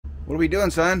What are we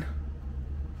doing, son?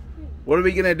 What are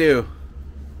we gonna do?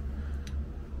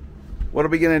 What are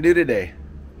we gonna do today?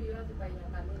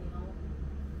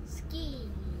 Ski.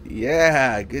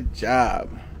 Yeah, good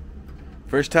job.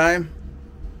 First time?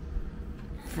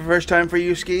 First time for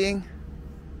you skiing?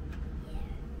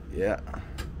 Yeah.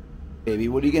 Baby,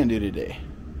 what are you gonna do today?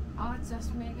 Oh, it's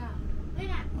just mega.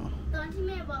 ตอนที่แ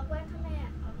ม่บอกว่าถ้าแม่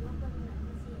ออกรถบนนั้นจ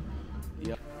ะสีอะไรออก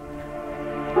Yep.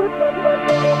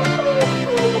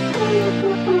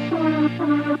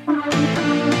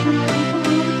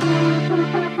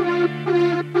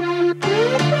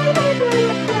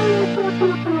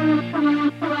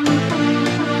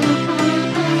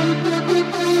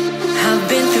 I've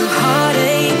been through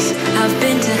heartaches, I've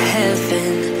been to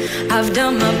heaven. I've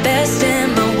done my best and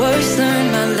my worst,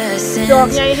 learned my lessons.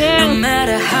 No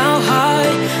matter how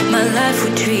hard my life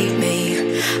would treat me,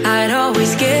 I'd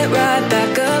always get right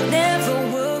back up, never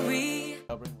worry.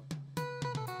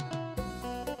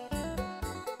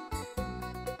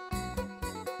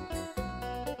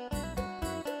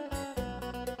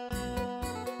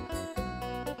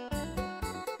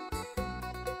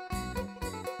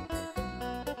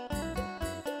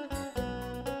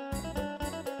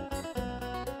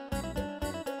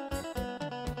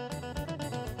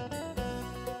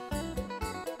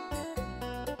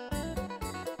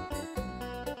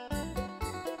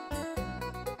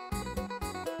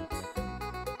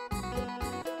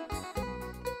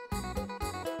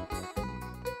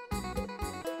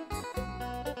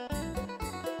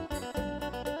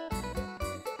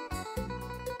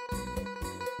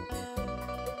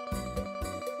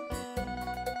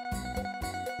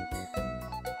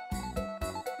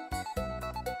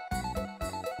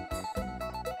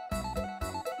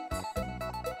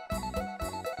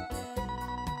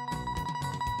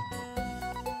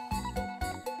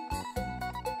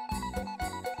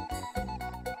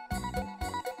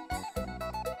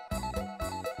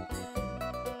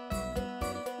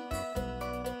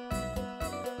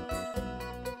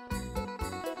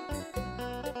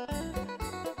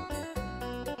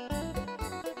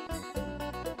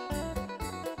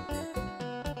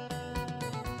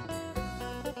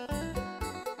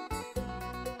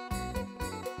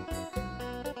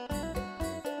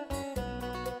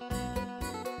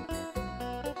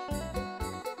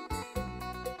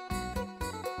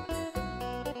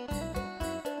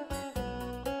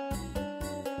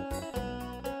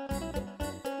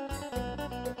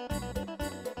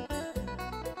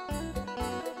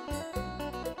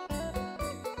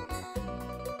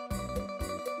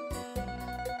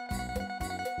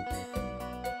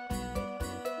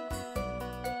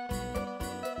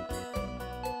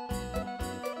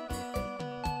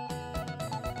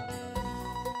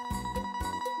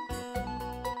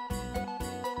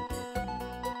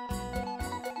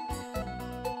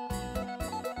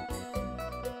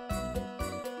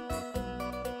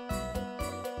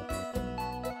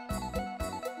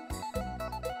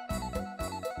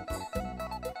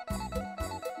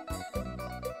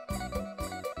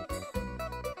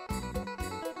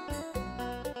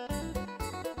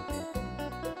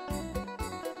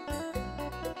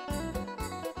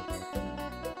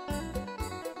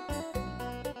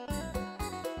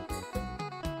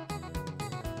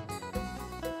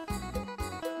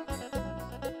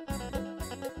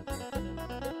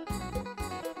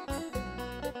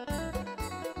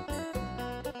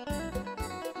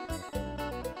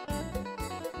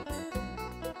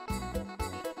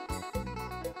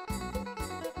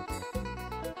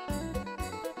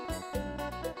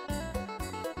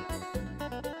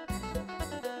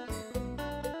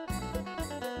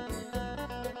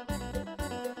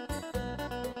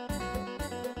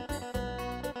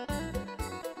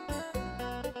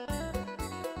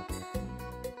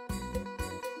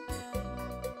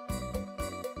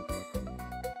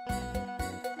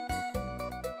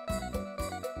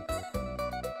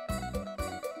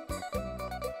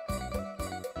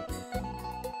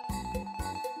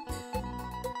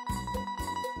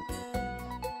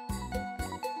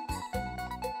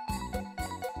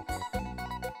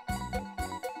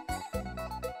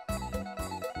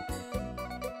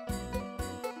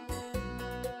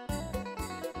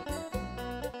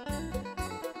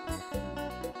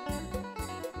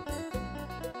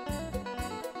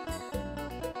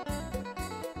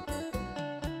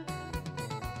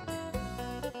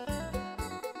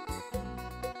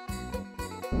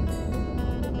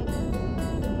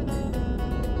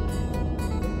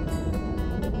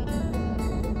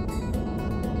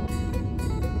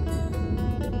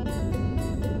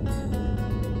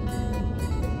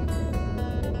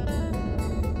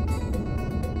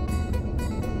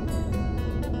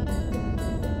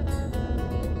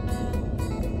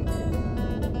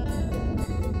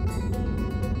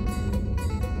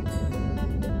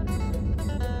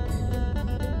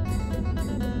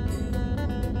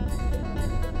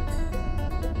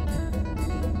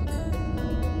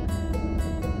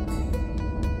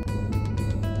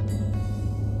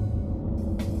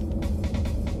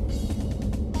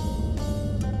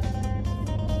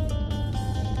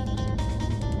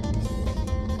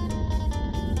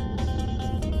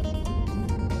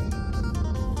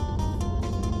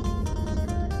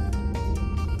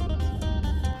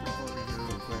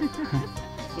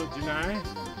 So Janai,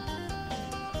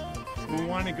 we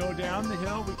want to go down the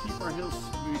hill. We keep our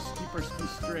ski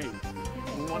straight.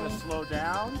 We want to slow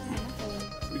down.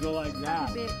 We go like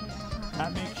that.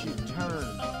 That makes you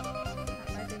turn.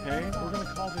 Okay, we're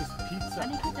gonna call this pizza.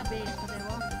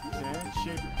 Okay,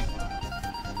 shape it.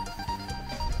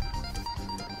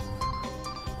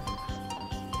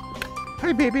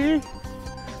 Hi, baby.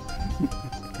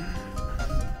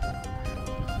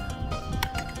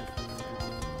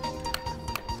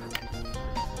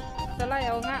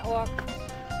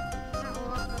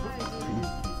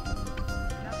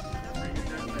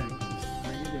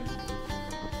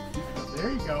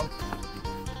 There you go.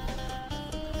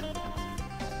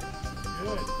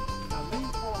 Good. Now lean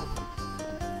forward.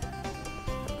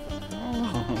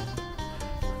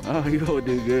 Oh, he will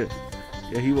do good.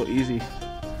 Yeah, he will easy.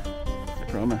 I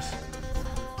promise.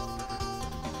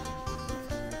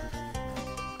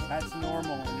 That's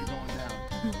normal when you're going down.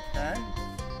 Okay?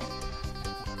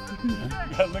 You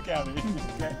gotta look at me.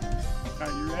 Okay.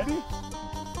 Are you ready?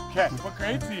 Okay. What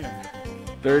grade's he in?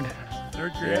 Third.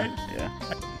 Third grade? Yeah.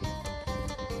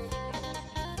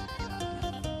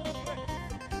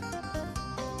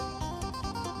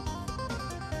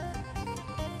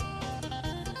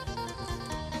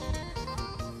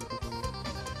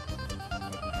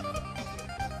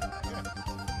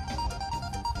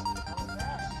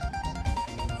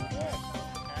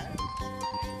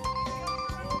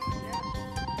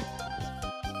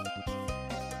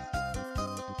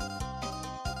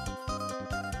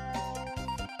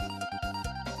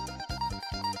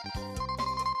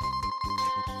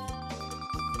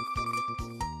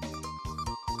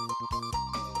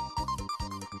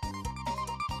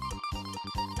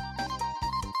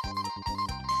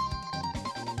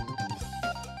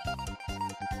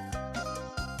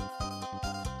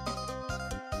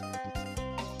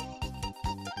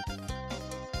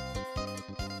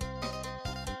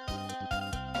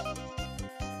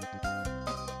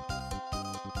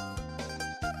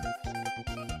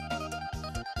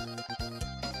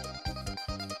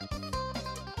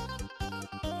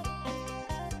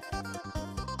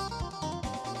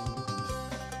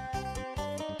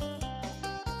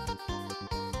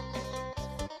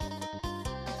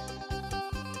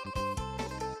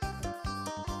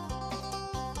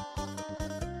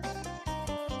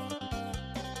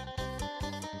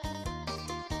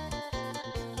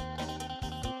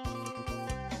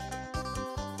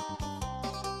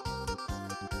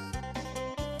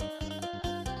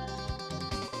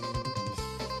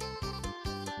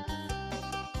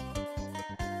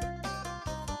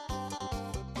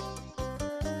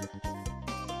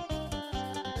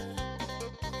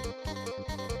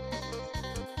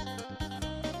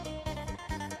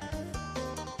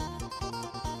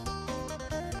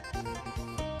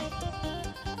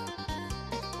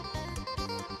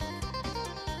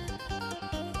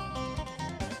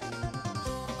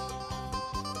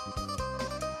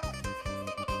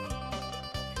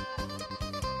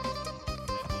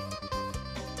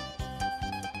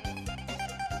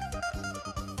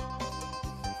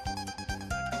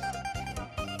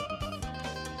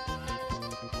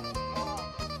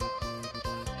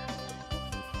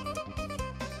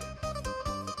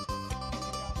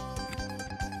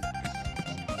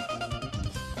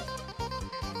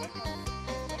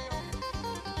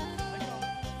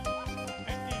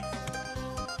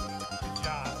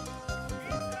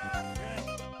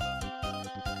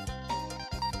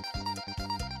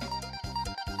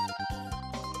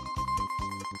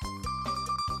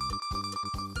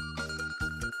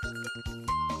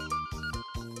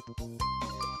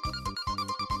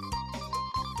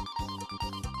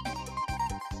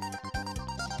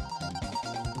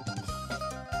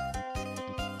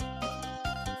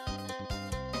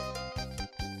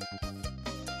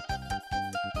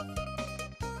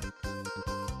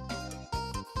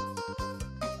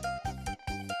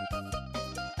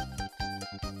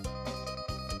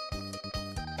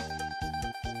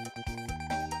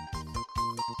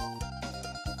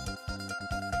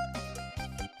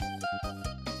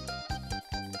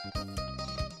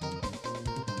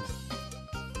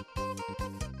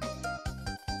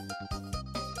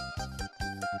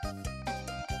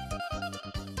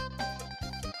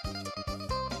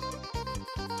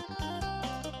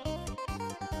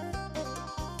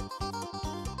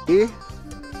 Eh?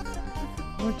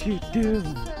 What you do?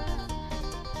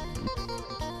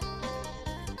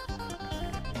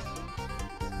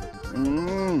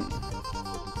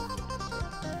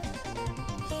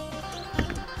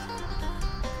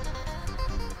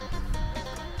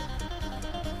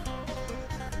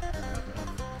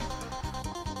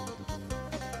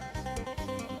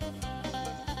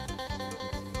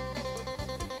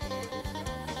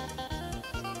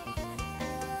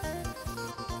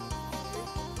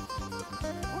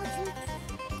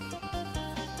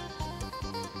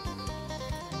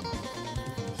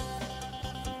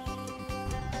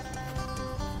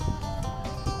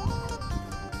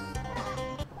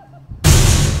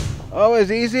 Oh,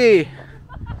 it's easy.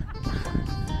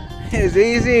 It's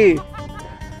easy.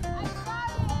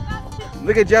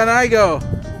 Look at Jao Ni go.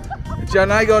 Jao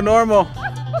Ni go normal.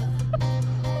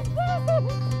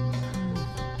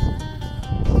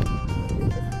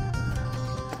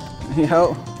 Need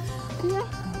help?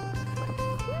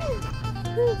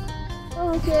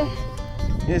 Okay.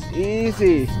 It's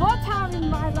easy. First time in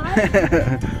my life.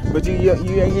 But you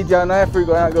ain't get Jao Ni free,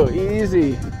 go out, go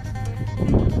easy.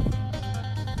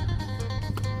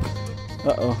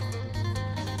 Uh-oh.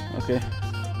 Okay.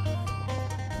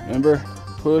 Remember,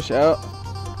 push out.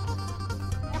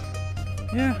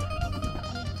 Yeah.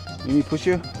 You need me to push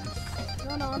you?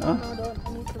 No, don't.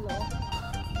 I need to lower.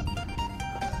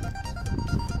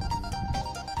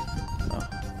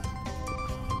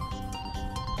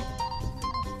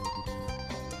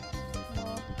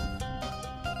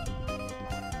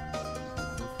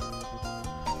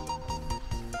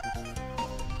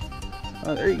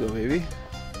 Oh, there you go, baby.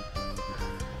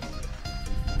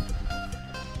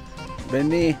 Bend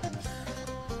knee.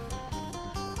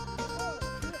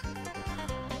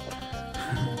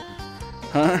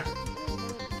 Huh?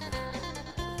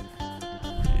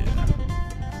 Yeah.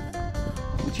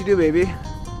 What you do, baby?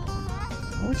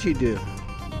 What you do?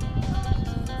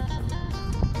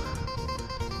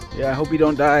 Yeah, I hope you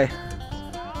don't die.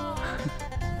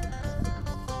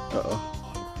 Uh-oh.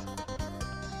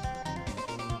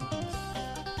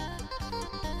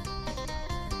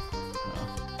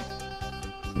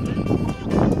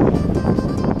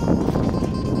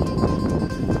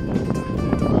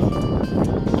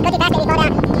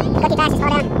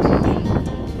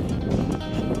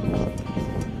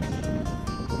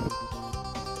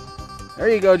 There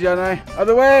you go, Jao Ni.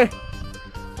 Other way.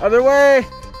 Other way.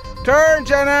 Turn,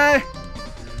 Jao Ni.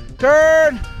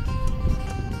 Turn.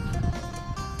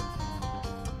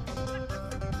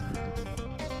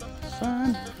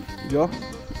 Son. There you go.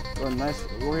 Going nice.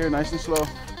 Over here, nice and slow.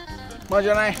 Come on,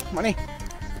 Jao Ni. Money.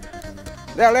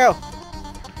 Leo, Leo.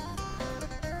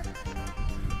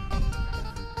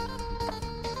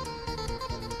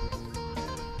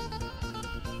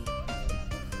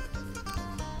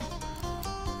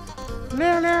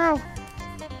 Leo.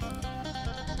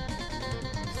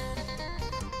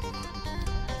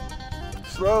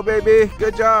 Slow, baby.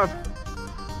 Good job.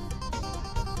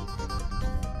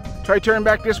 Try turn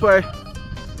back this way.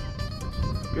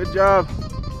 Good job.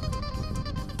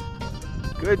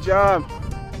 Good job.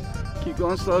 Keep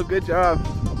going slow. Good job.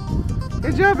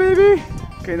 Good job, baby.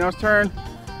 Okay, now it's turn.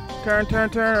 Turn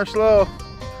or slow.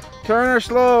 Turn or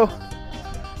slow.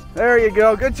 There you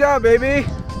go. Good job, baby.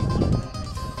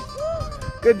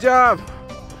 Good job.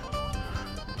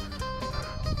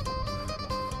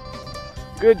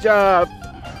 Good job.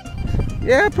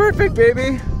 Yeah, perfect,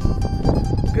 baby.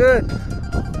 Good.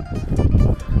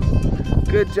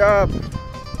 Good job.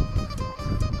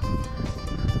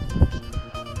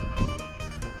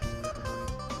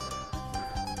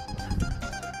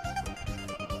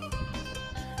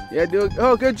 Yeah, do it.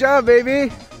 Oh, good job,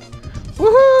 baby.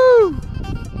 Woohoo!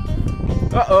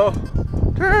 Uh-oh.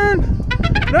 Turn.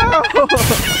 No!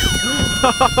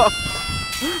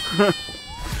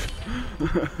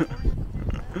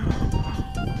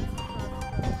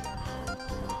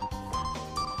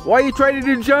 Why are you trying to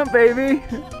do jump, baby?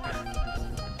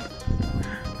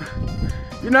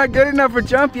 You're not good enough for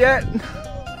jump yet.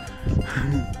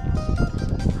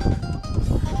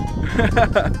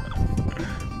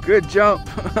 Good jump.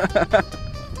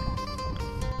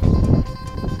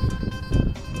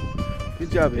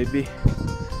 Good job, baby.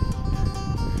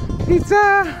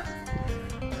 Pizza!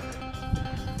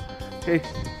 Okay,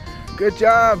 good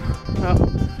job. Oh.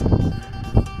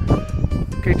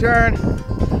 Okay, turn.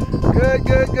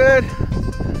 Good.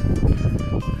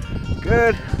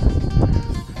 Good.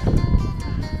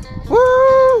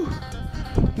 Woo!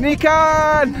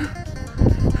 Nikon!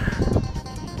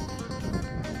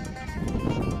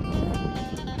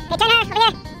 Hey, turn her, over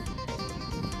here.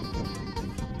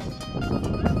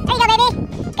 There you go, baby.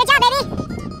 Good job, baby.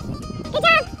 Good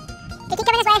job. Okay, keep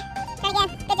coming this way. Turn again.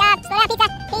 Good job. Slow down, pizza.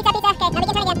 Okay, now we can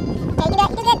turn again. Okay, you do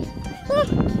good.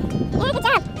 Yeah, good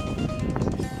job.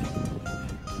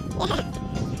 Yeah.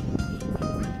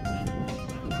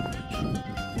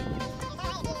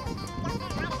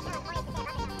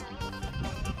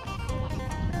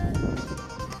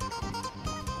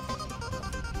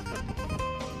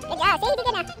 Good job. See, you do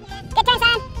good now. Good turn,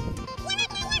 son.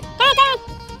 Turn.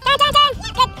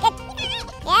 Good.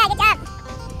 Yeah, good job.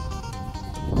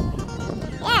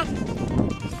 Yeah.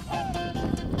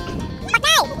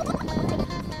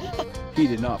 He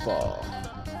did not fall.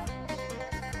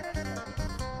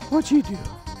 What'd you do?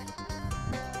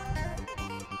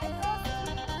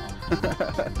 Buck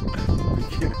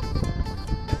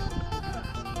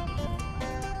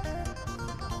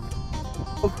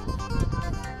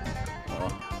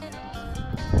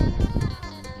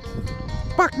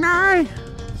nine.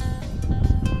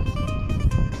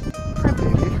 Hi,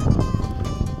 baby. You have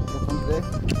fun today?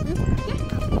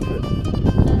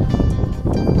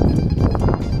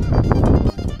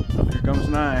 Oh, here comes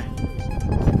Nye.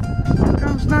 Here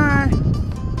comes Nye.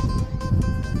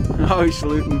 Oh, he's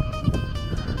saluting.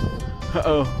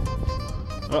 Uh-oh.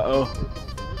 Uh-oh.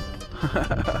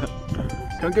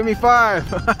 Come give me 5.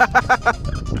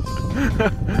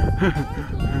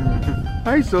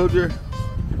 Hi, Soldier.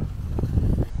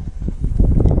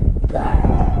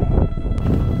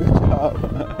 Good job.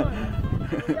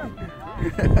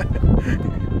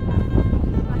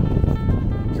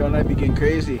 Joe and I be getting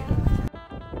crazy.